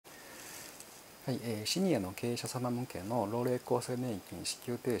はい、シニアの経営者様向けの老齢厚生年金支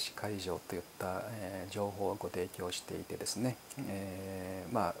給停止解除といった、情報をご提供していてですね、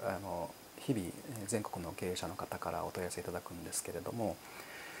日々全国の経営者の方からお問い合わせいただくんですけれども、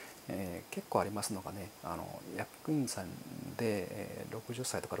結構ありますのがね、役員さんで、60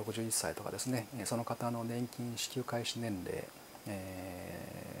歳とか61歳とかですね、その方の年金支給開始年齢、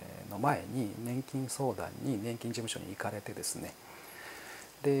の前に年金相談に年金事務所に行かれてですね、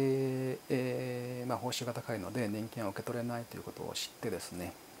で、報酬が高いので年金は受け取れないということを知ってです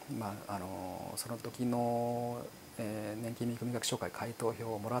ね、その時の、年金見込み額紹介回答表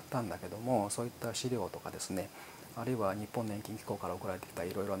をもらったんだけども、そういった資料とかですね、あるいは日本年金機構から送られてきた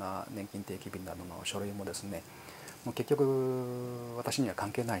いろいろな年金定期便などの書類もですね、もう結局私には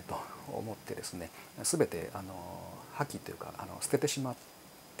関係ないと思ってですね、全て破棄というか捨ててしまっ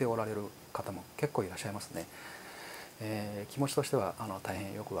ておられる方も結構いらっしゃいますね。気持ちとしては大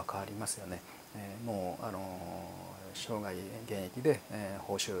変よくわかりますよね。もう生涯現役で、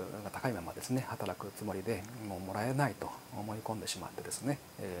報酬が高いままですね働くつもりでもうもらえないと思い込んでしまってですね、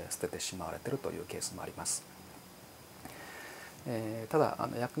捨ててしまわれているというケースもあります。ただ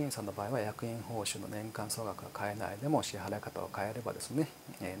役員さんの場合は役員報酬の年間総額が変えないでも支払い方を変えればですね、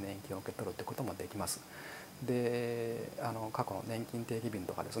年金を受け取るということもできます。で過去の年金定期便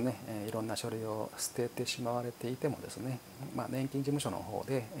とかですね、いろんな書類を捨ててしまわれていてもですね、年金事務所の方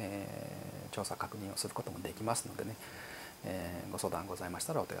で、調査確認をすることもできますのでね、ご相談ございまし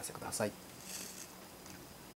たらお問い合わせください。